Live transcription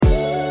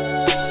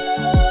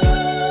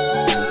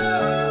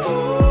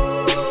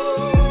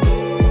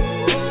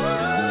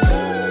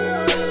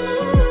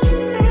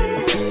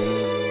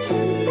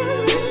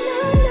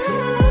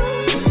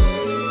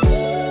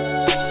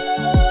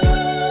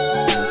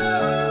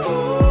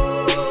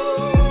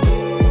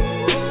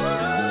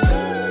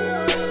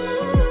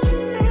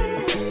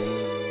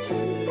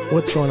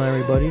What's going on,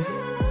 everybody?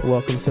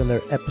 Welcome to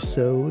another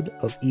episode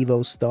of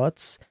Evo's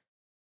Thoughts.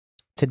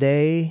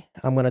 Today,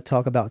 I'm going to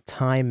talk about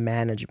time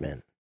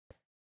management.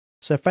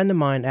 So a friend of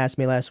mine asked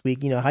me last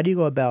week, how do you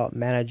go about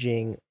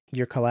managing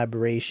your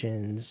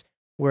collaborations,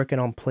 working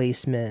on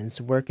placements,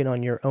 working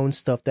on your own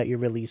stuff that you're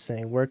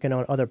releasing, working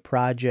on other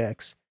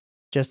projects?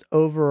 Just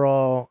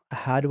overall,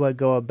 how do I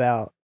go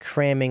about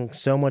cramming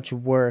so much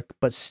work,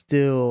 but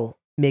still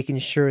making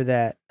sure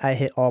that I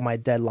hit all my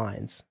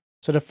deadlines?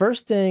 So the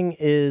first thing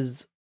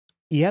is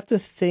you have to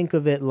think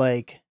of it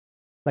like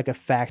a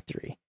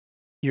factory.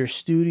 Your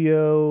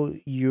studio,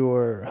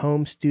 your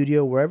home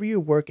studio, wherever you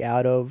work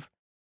out of,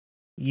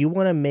 you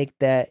want to make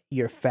that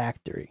your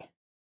factory.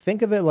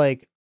 Think of it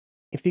like,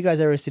 if you guys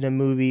ever seen a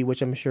movie,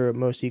 which I'm sure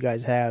most of you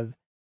guys have,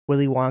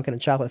 Willy Wonka and the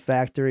Chocolate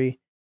Factory,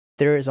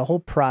 there is a whole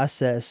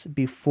process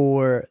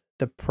before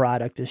the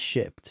product is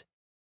shipped.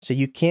 So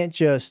you can't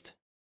just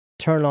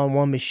turn on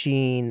one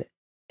machine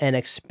and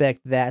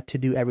expect that to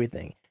do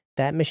everything.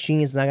 That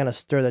machine's not going to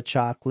stir the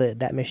chocolate.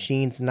 That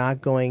machine's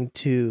not going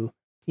to,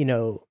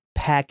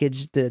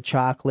 package the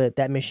chocolate.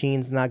 That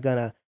machine's not going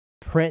to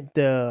print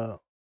the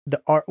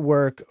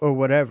artwork or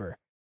whatever.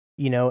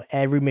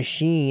 Every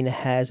machine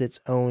has its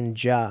own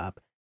job.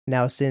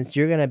 Now, since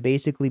you're going to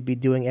basically be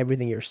doing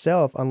everything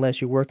yourself, unless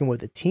you're working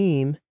with a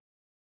team,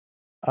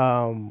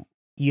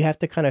 you have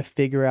to kind of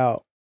figure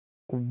out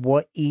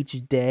what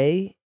each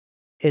day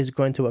is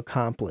going to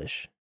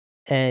accomplish.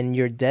 And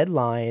your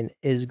deadline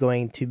is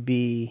going to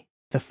be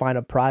the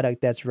final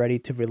product that's ready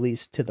to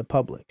release to the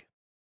public.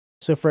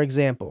 So for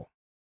example,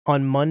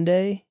 on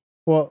Monday,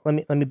 well,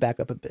 let me back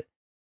up a bit.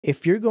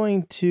 If you're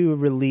going to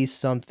release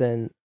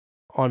something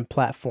on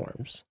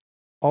platforms,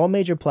 all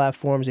major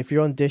platforms, if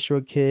you're on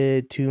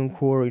DistroKid,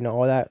 TuneCore,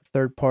 all that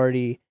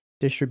third-party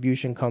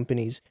distribution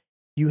companies,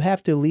 you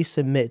have to at least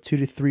submit 2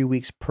 to 3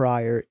 weeks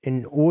prior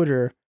in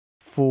order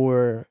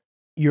for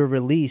your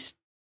release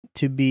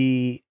to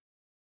be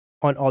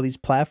on all these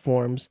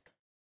platforms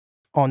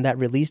on that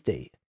release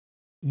date.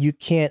 You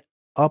can't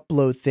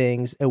upload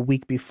things a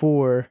week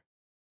before.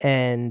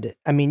 And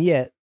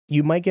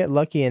you might get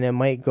lucky and it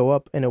might go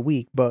up in a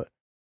week, but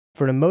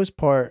for the most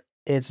part,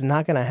 it's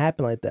not going to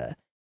happen like that.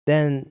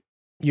 Then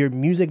your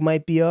music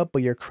might be up,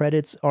 but your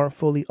credits aren't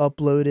fully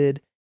uploaded.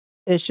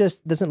 It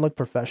just doesn't look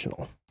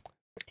professional.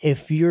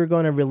 If you're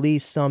going to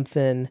release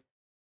something,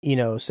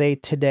 say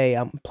today,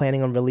 I'm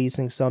planning on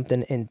releasing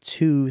something in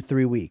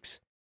 2-3 weeks.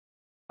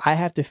 I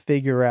have to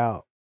figure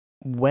out,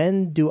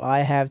 when do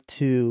I have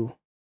to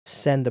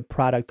send the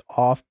product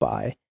off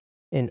by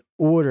in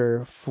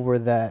order for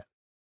that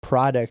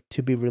product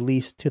to be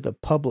released to the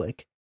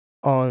public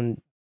on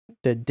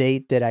the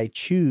date that I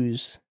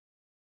choose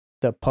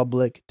the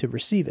public to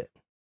receive it.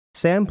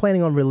 Say I'm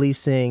planning on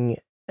releasing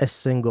a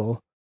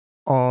single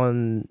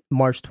on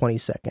March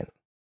 22nd.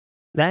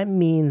 That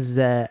means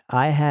that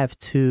I have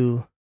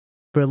to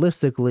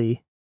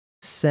realistically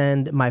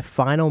send my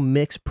final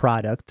mix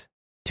product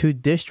to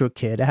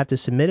DistroKid. I have to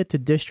submit it to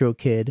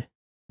DistroKid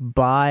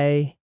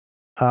by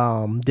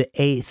the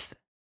 8th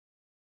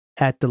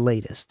at the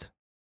latest.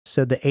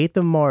 So the 8th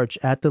of March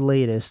at the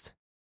latest,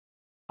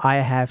 I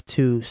have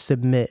to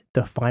submit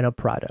the final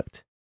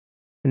product.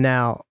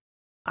 Now,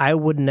 I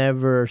would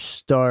never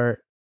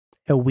start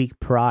a week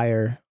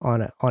prior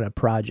on a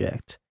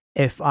project.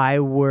 If I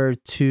were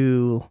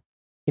to,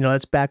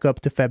 let's back up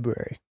to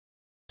February.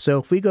 So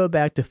if we go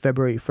back to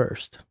February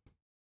 1st,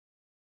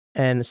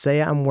 and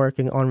say I'm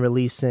working on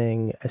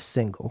releasing a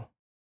single.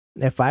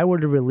 If I were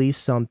to release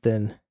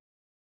something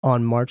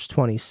on March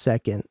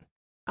 22nd,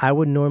 I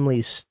would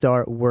normally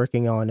start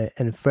working on it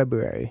in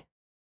February.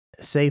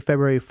 Say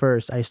February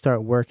 1st, I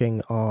start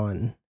working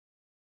on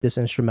this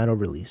instrumental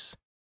release.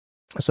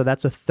 So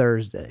that's a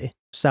Thursday.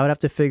 So I would have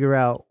to figure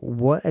out,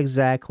 what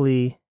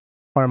exactly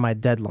are my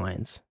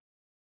deadlines?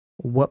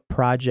 What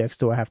projects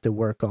do I have to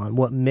work on?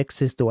 What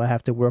mixes do I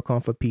have to work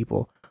on for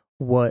people?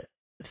 What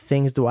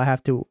things do I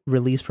have to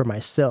release for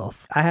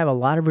myself? I have a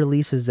lot of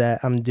releases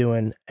that I'm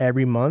doing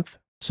every month.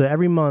 So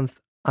every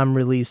month I'm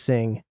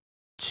releasing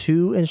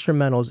 2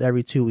 instrumentals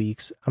every 2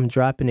 weeks. I'm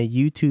dropping a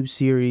YouTube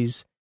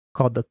series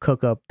called The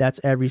Cook Up. That's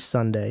every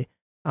Sunday.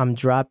 I'm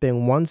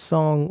dropping 1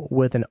 song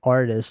with an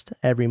artist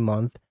every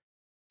month.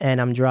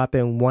 And I'm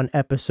dropping 1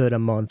 episode a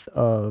month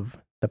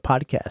of the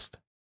podcast.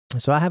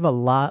 So I have a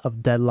lot of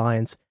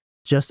deadlines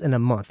just in a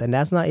month. And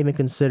that's not even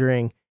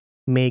considering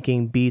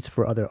making beats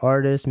for other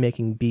artists,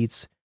 making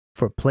beats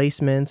for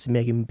placements,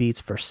 making beats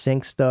for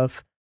sync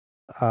stuff,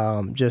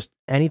 just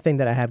anything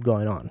that I have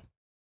going on.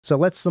 So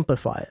let's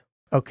simplify it.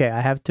 Okay, I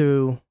have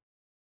to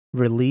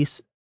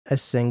release a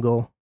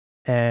single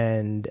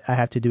and I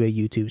have to do a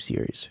YouTube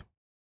series.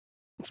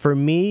 For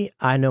me,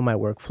 I know my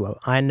workflow.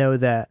 I know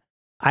that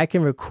I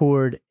can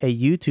record a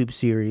YouTube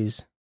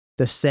series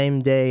the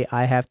same day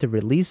I have to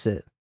release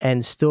it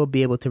and still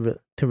be able to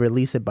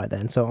release it by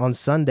then. So on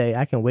Sunday,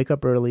 I can wake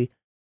up early,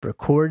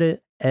 record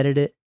it, edit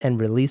it, and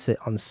release it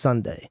on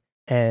Sunday.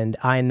 And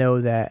I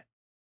know that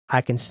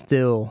I can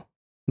still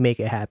make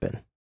it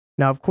happen.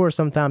 Now, of course,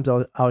 sometimes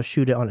I'll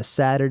shoot it on a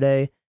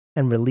Saturday,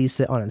 and release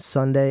it on a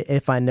Sunday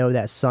if I know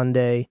that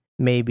Sunday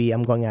maybe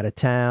I'm going out of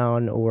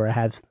town or I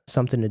have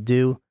something to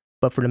do.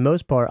 But for the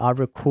most part, I'll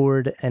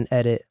record and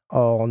edit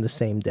all on the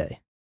same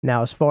day.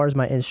 Now, as far as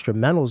my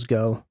instrumentals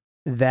go,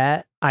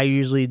 that I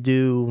usually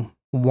do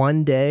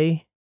one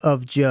day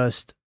of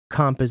just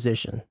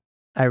composition.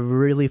 I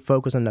really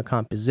focus on the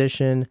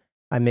composition.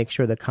 I make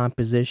sure the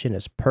composition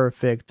is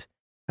perfect.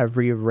 I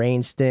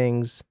rearrange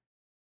things.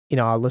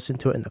 I'll listen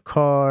to it in the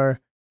car,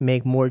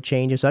 make more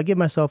changes. So I give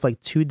myself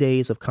like 2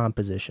 days of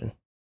composition.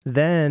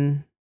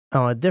 Then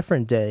on a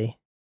different day,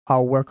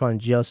 I'll work on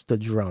just the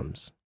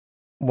drums.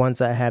 Once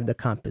I have the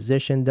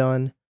composition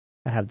done,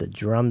 I have the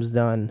drums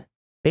done,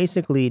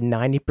 basically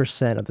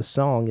 90% of the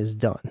song is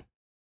done,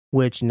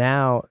 which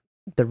now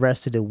the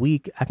rest of the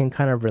week I can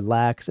kind of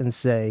relax and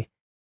say,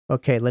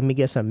 okay, let me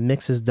get some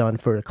mixes done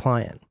for the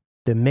client.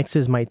 The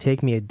mixes might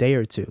take me a day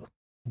or two.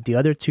 The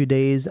other 2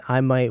 days, I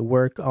might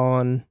work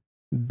on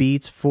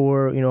beats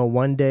for,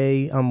 one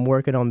day I'm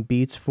working on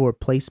beats for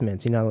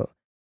placements.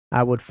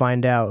 I would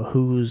find out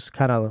who's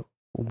kind of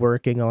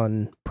working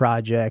on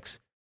projects,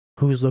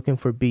 who's looking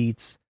for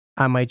beats.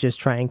 I might just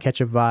try and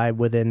catch a vibe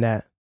within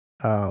that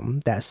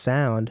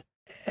sound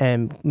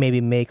and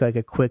maybe make like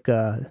a quick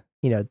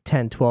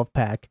 10, 12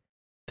 pack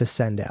to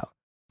send out.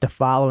 The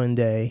following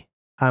day,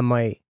 I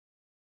might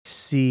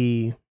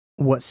see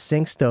what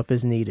sync stuff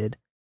is needed.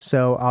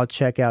 So I'll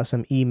check out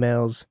some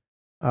emails,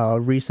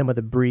 read some of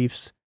the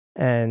briefs,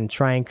 and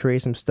try and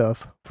create some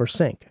stuff for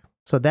sync.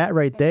 So that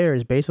right there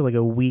is basically like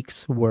a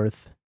week's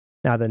worth.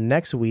 Now the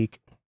next week,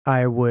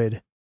 I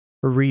would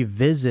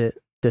revisit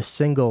the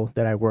single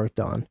that I worked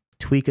on,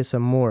 tweak it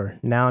some more.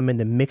 Now I'm in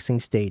the mixing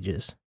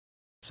stages.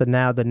 So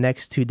now the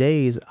next 2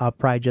 days, I'll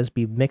probably just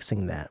be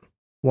mixing that.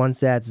 Once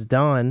that's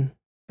done,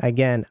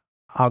 again,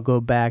 I'll go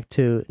back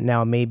to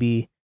now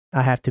maybe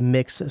I have to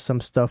mix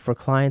some stuff for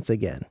clients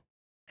again.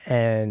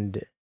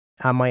 And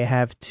I might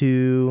have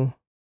to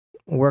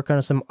work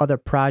on some other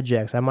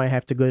projects. I might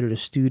have to go to the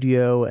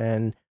studio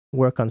and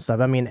work on stuff.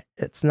 I mean,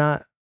 it's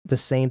not the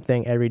same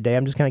thing every day.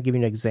 I'm just kind of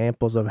giving you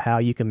examples of how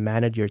you can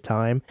manage your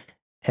time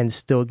and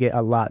still get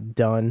a lot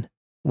done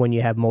when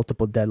you have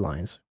multiple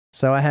deadlines.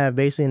 So I have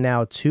basically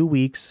now 2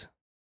 weeks.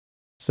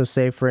 So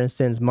say, for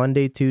instance,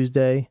 Monday,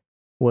 Tuesday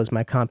was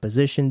my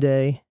composition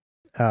day.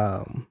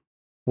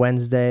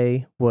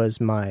 Wednesday was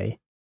my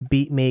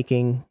beat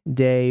making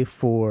day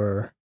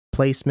for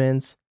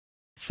placements.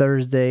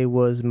 Thursday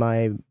was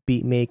my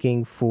beat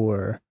making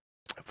for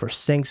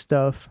sync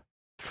stuff.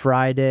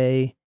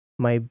 Friday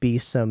might be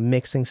some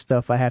mixing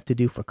stuff I have to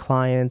do for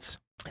clients.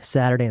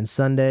 Saturday and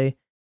Sunday.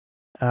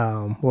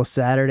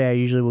 Saturday I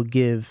usually will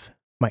give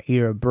my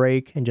ear a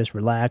break and just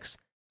relax.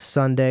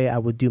 Sunday I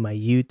would do my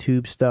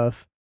YouTube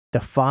stuff. The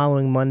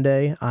following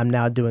Monday, I'm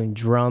now doing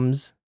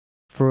drums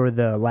for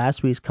the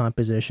last week's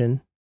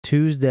composition.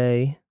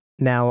 Tuesday,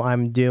 now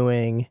I'm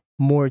doing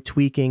more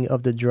tweaking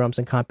of the drums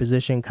and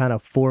composition, kind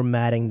of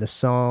formatting the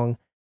song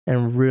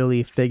and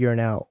really figuring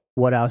out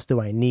what else do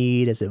I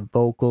need. Is it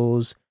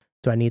vocals?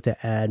 Do I need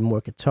to add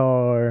more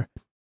guitar?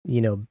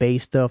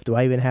 Bass stuff? Do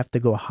I even have to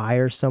go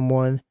hire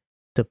someone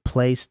to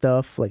play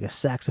stuff like a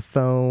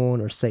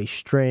saxophone or say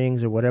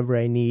strings or whatever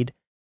I need?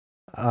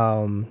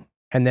 And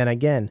then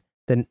again,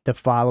 the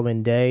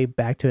following day,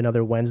 back to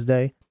another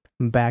Wednesday,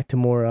 I'm back to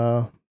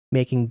more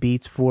making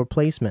beats for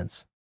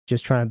placements,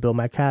 just trying to build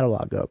my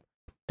catalog up.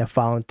 The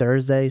following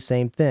Thursday,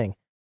 same thing.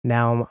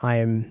 Now I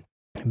am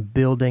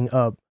building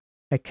up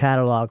a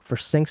catalog for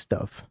sync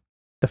stuff.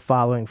 The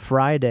following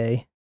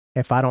Friday,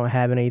 if I don't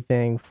have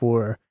anything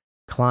for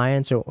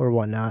clients or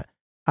whatnot,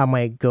 I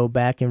might go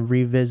back and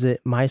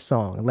revisit my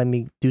song. Let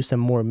me do some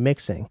more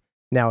mixing.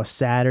 Now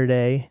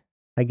Saturday,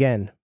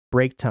 again,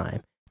 break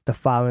time. The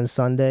following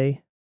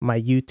Sunday, my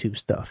YouTube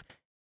stuff.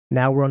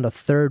 Now we're on the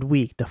third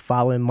week, the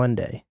following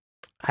Monday.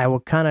 I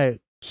will kind of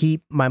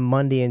keep my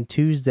Monday and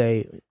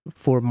Tuesday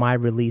for my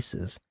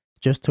releases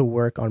just to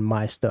work on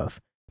my stuff,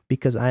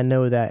 because I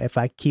know that if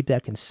I keep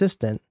that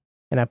consistent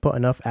and I put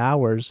enough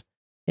hours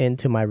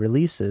into my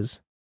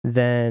releases,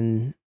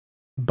 then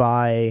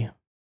by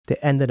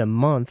the end of the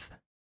month,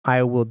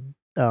 I will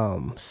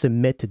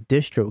submit to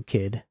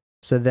DistroKid.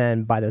 So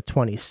then by the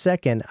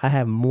 22nd, I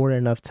have more than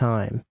enough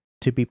time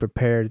to be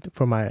prepared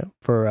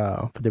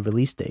for the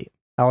release date.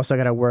 I also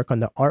got to work on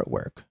the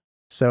artwork.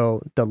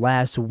 So the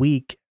last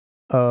week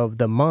of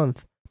the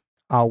month,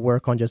 I'll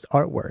work on just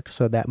artwork.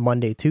 So that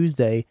Monday,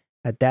 Tuesday,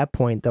 at that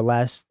point, the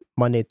last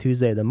Monday,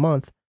 Tuesday of the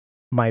month,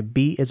 my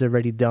beat is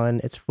already done.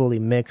 It's fully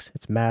mixed.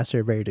 It's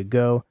mastered, ready to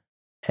go.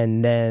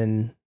 And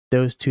then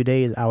those 2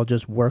 days, I'll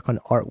just work on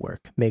artwork,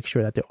 make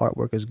sure that the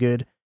artwork is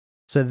good.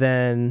 So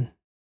then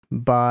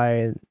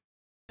by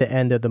the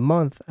end of the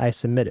month, I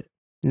submit it.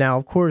 Now,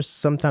 of course,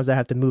 sometimes I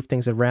have to move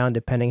things around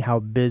depending how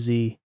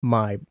busy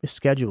my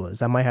schedule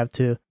is. I might have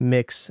to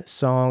mix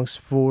songs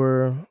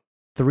for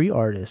 3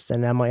 artists,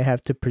 and I might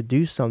have to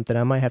produce something.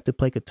 I might have to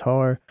play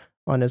guitar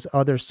on this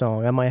other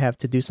song. I might have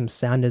to do some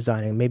sound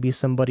designing. Maybe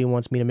somebody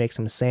wants me to make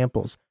some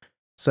samples.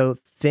 So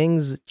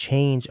things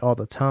change all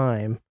the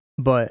time,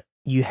 but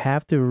you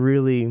have to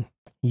really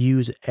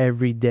use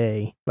every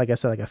day, like I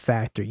said, like a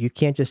factory. You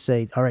can't just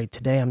say, all right,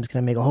 today I'm just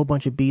going to make a whole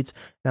bunch of beats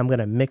and I'm going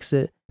to mix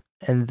it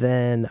and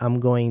then I'm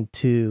going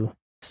to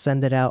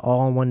send it out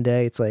all in one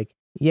day. It's like,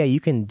 yeah, you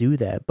can do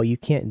that, but you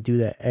can't do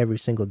that every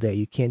single day.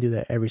 You can't do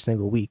that every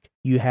single week.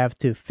 You have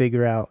to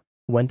figure out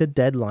when the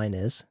deadline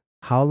is,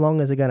 how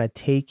long is it going to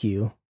take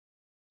you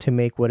to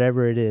make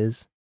whatever it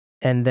is.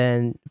 And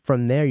then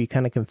from there, you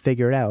kind of can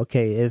figure it out.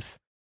 Okay, if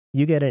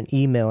you get an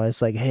email,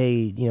 it's like,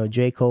 hey,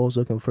 J. Cole's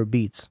looking for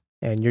beats,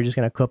 and you're just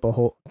going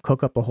to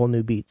cook up a whole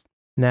new beat.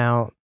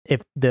 Now,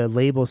 if the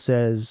label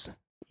says,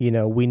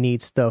 we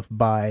need stuff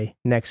by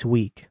next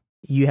week,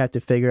 you have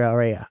to figure out,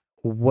 right,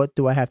 what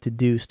do I have to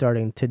do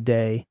starting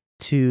today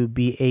to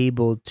be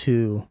able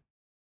to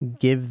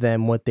give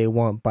them what they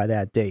want by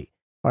that date?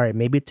 All right,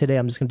 maybe today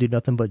I'm just going to do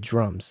nothing but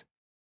drums.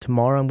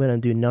 Tomorrow I'm going to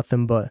do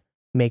nothing but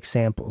make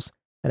samples.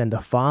 And then the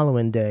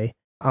following day,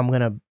 I'm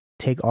going to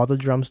take all the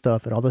drum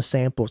stuff and all the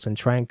samples and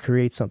try and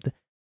create something,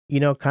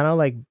 kind of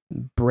like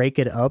break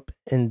it up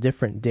in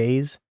different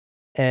days.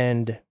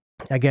 And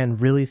again,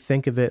 really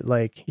think of it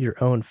like your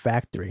own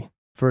factory.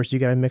 First, you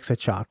got to mix a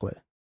chocolate.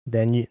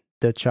 Then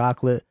the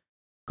chocolate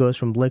goes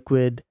from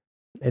liquid,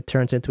 it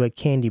turns into a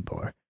candy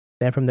bar.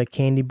 Then from the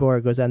candy bar,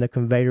 it goes down the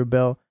conveyor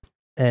belt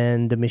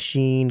and the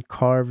machine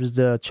carves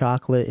the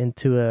chocolate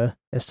into a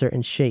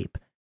certain shape.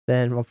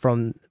 Then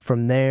from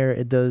there,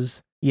 it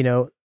does,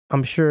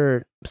 I'm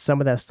sure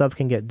some of that stuff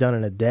can get done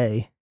in a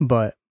day,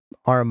 but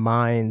our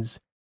minds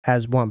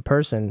as one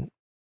person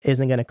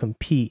isn't going to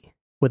compete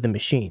with the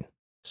machine.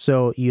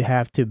 So you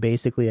have to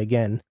basically,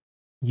 again,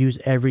 use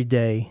every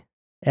day.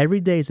 Every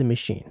day is a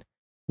machine.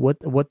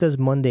 What does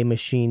Monday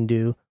machine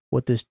do?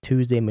 What does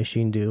Tuesday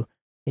machine do?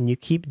 And you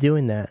keep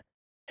doing that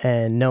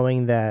and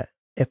knowing that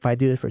if I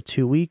do this for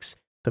 2 weeks,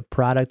 the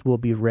product will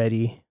be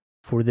ready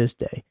for this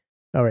day.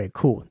 All right,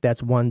 cool.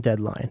 That's one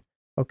deadline.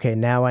 Okay,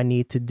 now I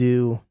need to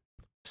do,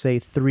 say,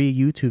 3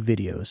 YouTube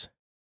videos.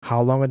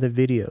 How long are the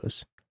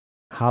videos?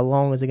 How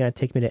long is it going to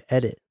take me to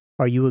edit?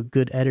 Are you a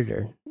good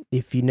editor?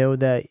 If you know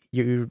that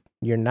you're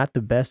not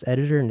the best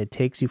editor and it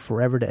takes you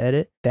forever to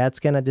edit, that's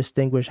going to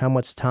distinguish how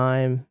much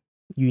time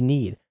you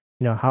need.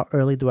 How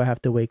early do I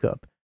have to wake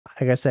up?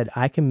 Like I said,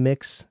 I can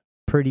mix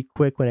pretty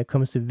quick when it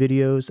comes to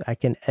videos. I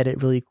can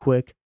edit really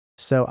quick.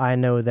 So I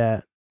know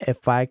that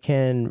if I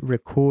can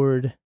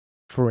record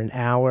for an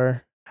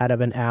hour, out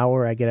of an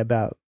hour, I get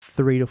about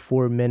 3 to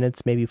 4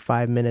 minutes, maybe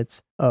 5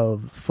 minutes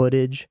of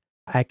footage.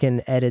 I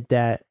can edit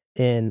that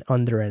in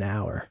under an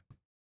hour.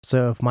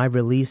 So if my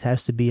release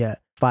has to be at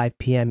 5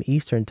 p.m.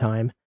 Eastern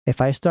time,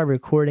 if I start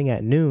recording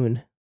at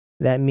noon,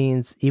 that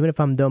means even if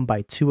I'm done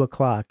by 2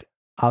 o'clock,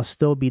 I'll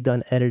still be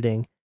done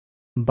editing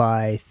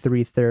by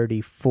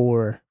 3:30,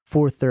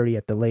 4:30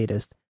 at the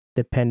latest,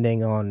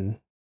 depending on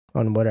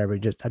whatever.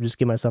 I just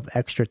give myself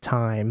extra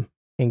time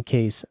in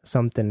case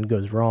something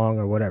goes wrong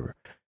or whatever.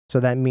 So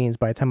that means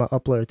by the time I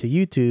upload it to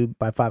YouTube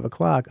by 5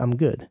 o'clock, I'm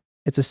good.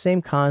 It's the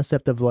same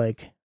concept of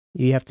like,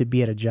 you have to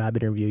be at a job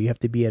interview, you have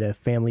to be at a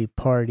family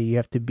party, you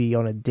have to be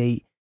on a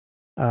date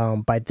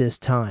by this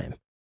time.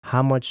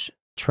 How much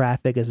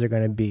traffic is there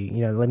going to be?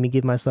 Let me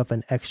give myself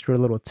an extra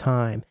little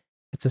time.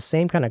 It's the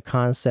same kind of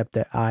concept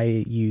that I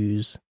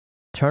use.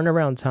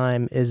 Turnaround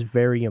time is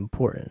very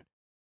important.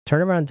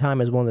 Turnaround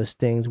time is one of those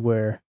things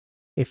where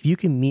if you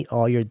can meet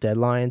all your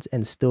deadlines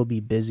and still be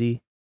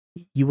busy,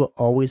 you will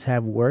always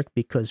have work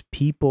because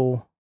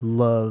people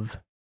love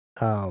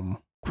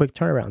quick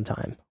turnaround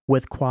time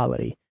with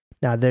quality.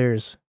 Now,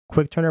 there's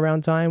quick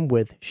turnaround time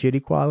with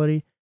shitty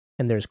quality,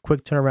 and there's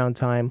quick turnaround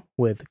time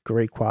with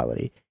great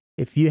quality.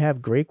 If you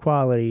have great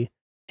quality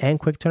and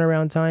quick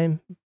turnaround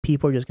time,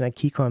 people are just going to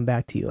keep coming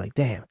back to you like,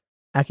 damn,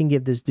 I can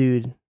give this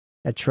dude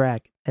a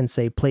track and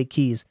say, play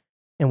keys.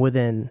 And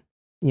within,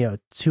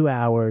 2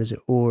 hours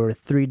or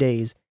 3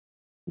 days,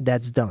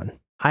 that's done.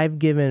 I've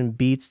given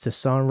beats to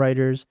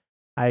songwriters.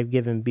 I've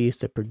given beats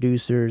to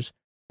producers.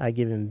 I've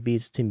given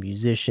beats to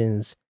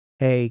musicians.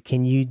 Hey,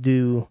 can you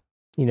do,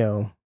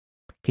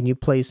 can you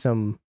play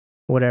some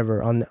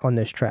whatever on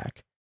this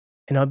track?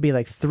 And I'll be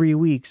like 3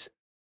 weeks.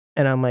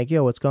 And I'm like,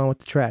 yo, what's going on with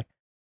the track?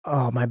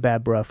 Oh, my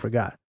bad, bro, I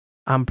forgot.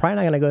 I'm probably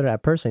not going to go to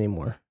that person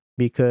anymore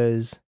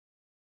because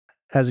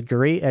as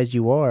great as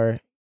you are,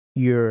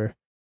 your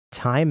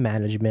time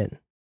management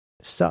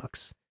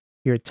sucks.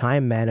 Your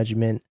time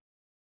management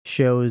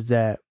shows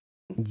that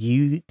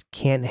you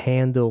can't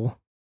handle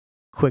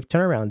quick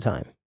turnaround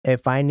time.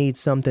 If I need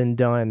something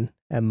done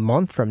a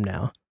month from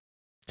now,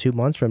 2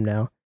 months from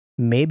now,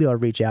 maybe I'll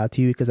reach out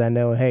to you because I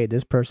know, hey,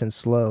 this person's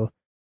slow.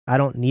 I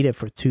don't need it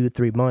for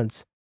 2-3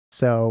 months.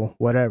 So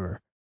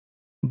whatever.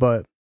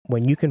 But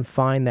when you can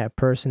find that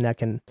person that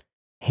can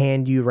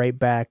hand you right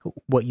back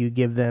what you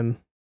give them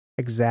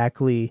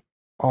exactly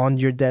on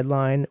your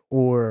deadline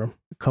or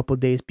a couple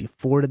days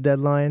before the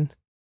deadline,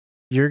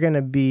 you're going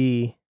to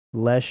be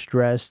less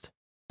stressed.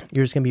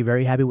 You're just going to be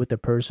very happy with the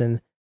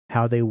person,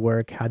 how they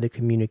work, how they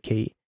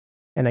communicate.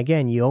 And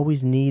again, you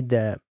always need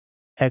that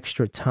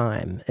extra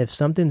time. If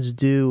something's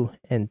due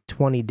in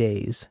 20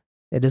 days,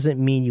 it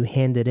doesn't mean you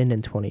hand it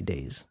in 20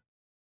 days.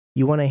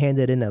 You want to hand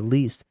it in at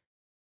least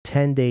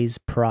 10 days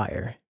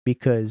prior,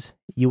 because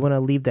you want to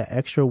leave that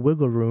extra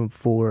wiggle room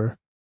for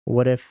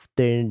what if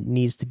there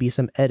needs to be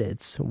some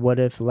edits? What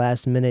if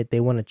last minute they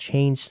want to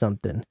change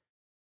something?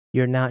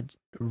 You're not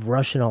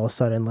rushing all of a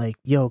sudden like,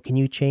 yo, can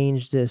you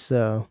change this?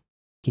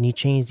 Can you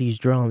change these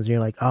drums? And you're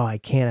like, oh, I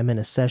can't. I'm in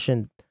a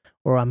session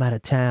or I'm out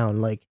of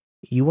town. Like,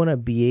 you want to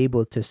be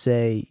able to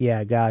say, yeah,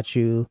 I got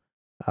you.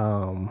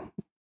 I'm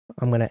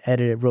going to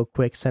edit it real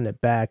quick, send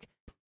it back.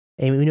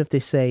 And even if they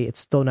say it's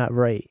still not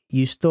right,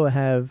 you still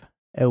have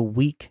a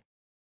week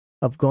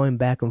of going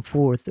back and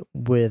forth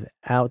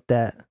without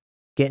that,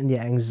 getting the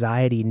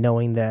anxiety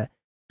knowing that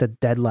the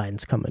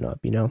deadline's coming up,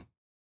 you know?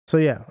 So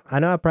yeah, I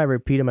know I probably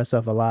repeated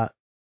myself a lot,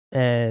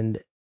 and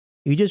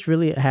you just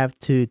really have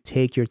to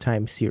take your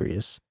time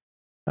serious.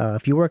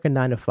 If you work a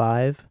 9 to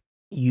 5,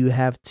 you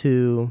have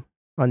to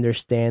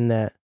understand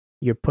that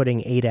you're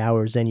putting 8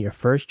 hours in your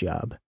first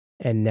job,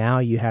 and now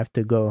you have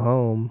to go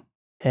home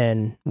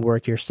and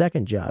work your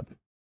second job.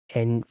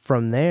 And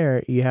from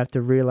there, you have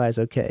to realize,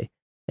 okay,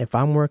 if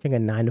I'm working a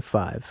 9 to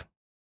 5,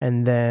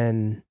 and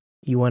then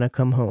you want to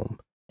come home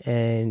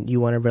and you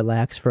want to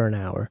relax for an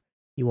hour,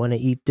 you want to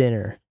eat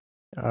dinner,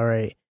 all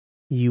right,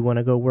 you want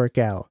to go work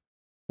out,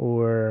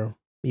 or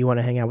you want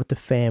to hang out with the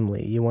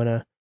family,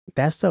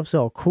 that stuff's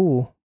all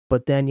cool,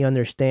 but then you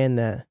understand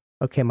that,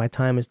 okay, my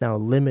time is now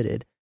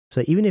limited.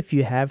 So even if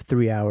you have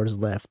 3 hours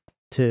left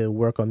to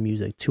work on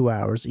music, 2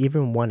 hours,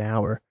 even 1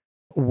 hour,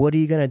 what are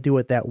you going to do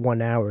with that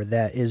 1 hour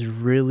that is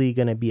really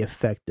going to be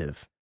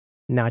effective?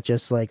 Not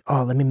just like,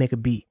 oh, let me make a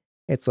beat.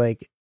 It's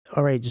like,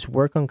 all right, just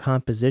work on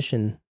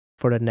composition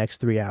for the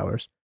next 3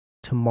 hours.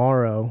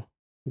 Tomorrow,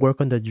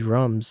 work on the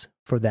drums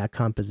for that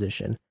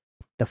composition.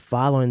 The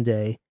following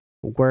day,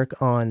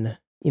 work on,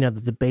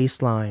 the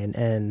bass line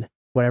and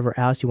whatever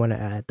else you want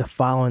to add. The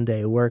following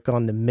day, work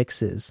on the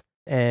mixes.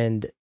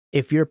 And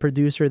if you're a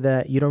producer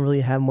that you don't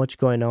really have much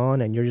going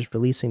on and you're just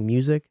releasing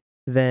music,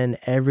 then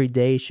every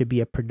day should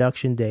be a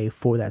production day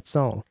for that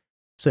song.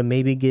 So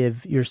maybe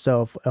give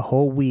yourself a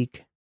whole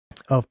week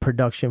of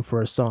production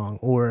for a song,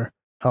 or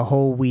a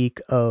whole week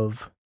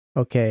of,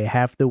 okay,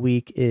 half the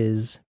week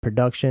is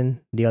production,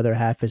 the other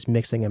half is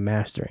mixing and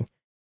mastering.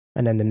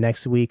 And then the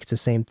next week, it's the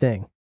same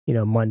thing.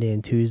 Monday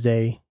and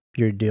Tuesday,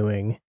 you're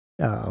doing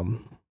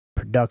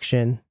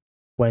production.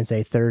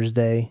 Wednesday,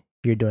 Thursday,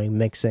 you're doing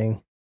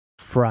mixing.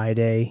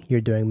 Friday,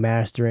 you're doing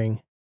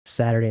mastering.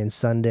 Saturday and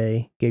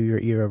Sunday, give your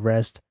ear a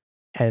rest,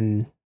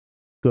 and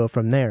go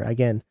from there.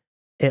 Again,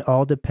 it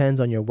all depends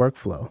on your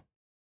workflow.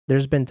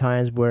 There's been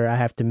times where I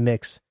have to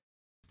mix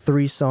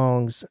 3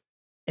 songs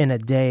in a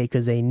day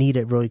because they need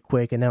it really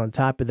quick. And then on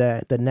top of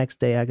that, the next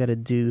day I got to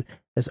do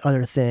this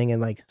other thing.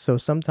 And so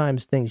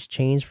sometimes things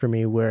change for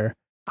me where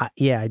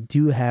I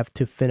do have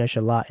to finish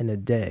a lot in a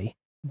day.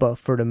 But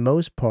for the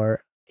most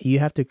part, you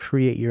have to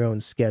create your own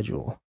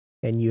schedule,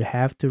 and you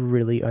have to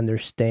really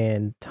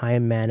understand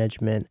time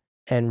management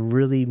and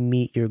really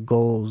meet your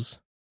goals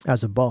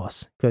as a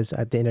boss. Because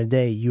at the end of the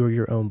day, you're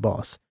your own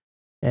boss.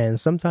 And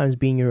sometimes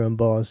being your own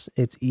boss,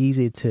 it's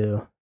easy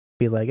to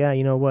be like,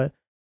 you know what?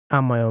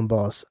 I'm my own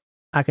boss.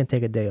 I can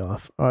take a day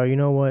off. Or you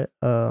know what?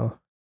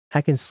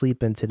 I can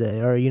sleep in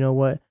today. Or you know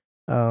what?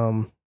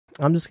 I'm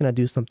just going to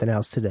do something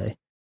else today.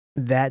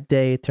 That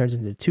day turns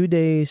into 2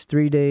 days,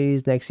 3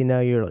 days. Next thing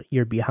you know,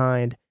 you're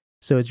behind.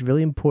 So it's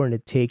really important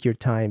to take your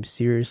time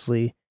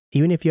seriously.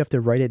 Even if you have to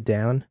write it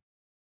down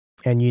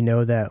and you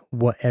know that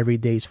what every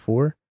day's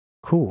for,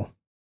 cool.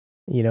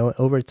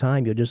 Over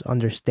time, you'll just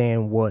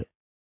understand what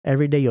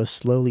every day, you'll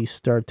slowly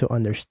start to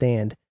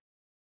understand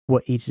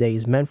what each day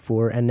is meant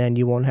for. And then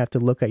you won't have to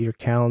look at your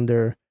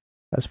calendar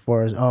as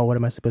far as, oh, what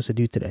am I supposed to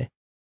do today?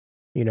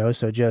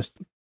 So just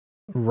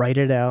write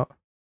it out,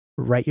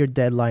 write your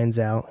deadlines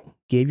out,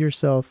 give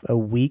yourself a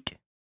week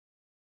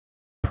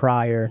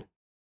prior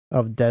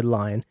of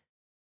deadline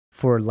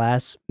for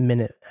last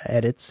minute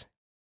edits.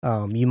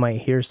 You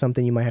might hear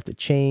something you might have to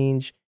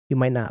change. You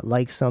might not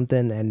like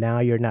something, and now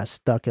you're not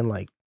stuck in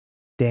like,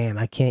 damn,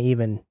 I can't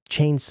even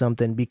change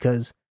something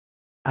because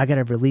I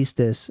gotta release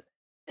this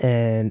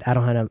and I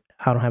don't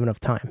have enough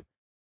time.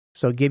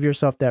 So give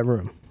yourself that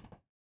room.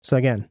 So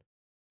again,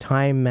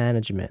 time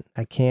management.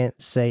 I can't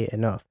say it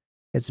enough.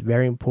 It's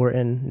very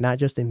important, not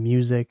just in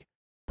music,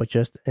 but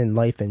just in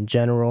life in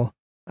general.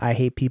 I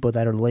hate people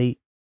that are late.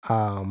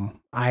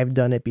 I've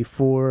done it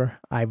before.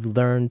 I've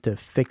learned to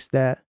fix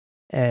that.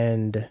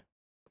 And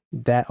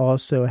that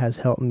also has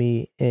helped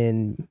me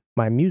in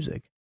my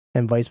music,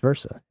 and vice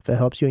versa. If it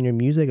helps you in your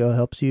music, it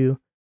helps you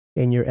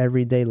in your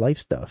everyday life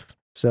stuff.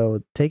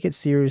 So take it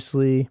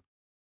seriously,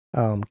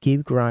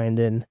 keep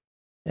grinding,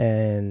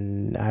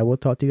 and I will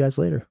talk to you guys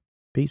later.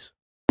 Peace.